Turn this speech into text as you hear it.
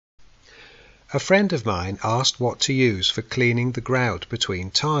A friend of mine asked what to use for cleaning the grout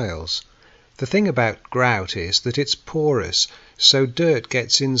between tiles. The thing about grout is that it's porous, so dirt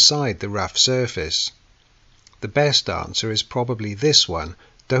gets inside the rough surface. The best answer is probably this one: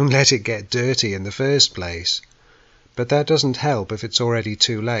 don't let it get dirty in the first place. But that doesn't help if it's already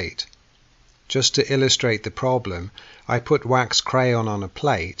too late. Just to illustrate the problem, I put wax crayon on a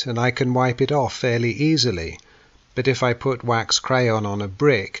plate and I can wipe it off fairly easily, but if I put wax crayon on a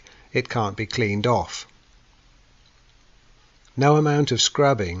brick, it can't be cleaned off. No amount of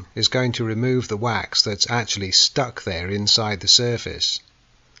scrubbing is going to remove the wax that's actually stuck there inside the surface.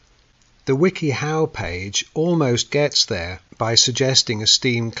 The WikiHow page almost gets there by suggesting a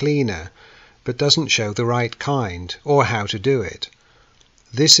steam cleaner, but doesn't show the right kind or how to do it.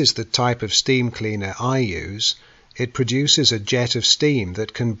 This is the type of steam cleaner I use. It produces a jet of steam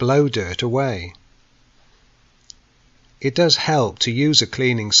that can blow dirt away. It does help to use a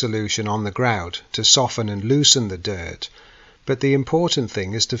cleaning solution on the grout to soften and loosen the dirt, but the important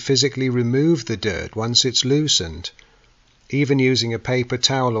thing is to physically remove the dirt once it's loosened. Even using a paper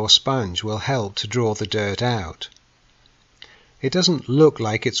towel or sponge will help to draw the dirt out. It doesn't look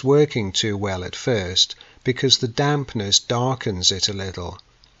like it's working too well at first because the dampness darkens it a little,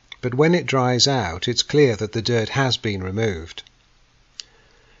 but when it dries out, it's clear that the dirt has been removed.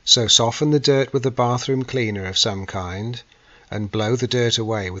 So soften the dirt with a bathroom cleaner of some kind and blow the dirt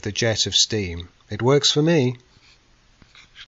away with a jet of steam. It works for me.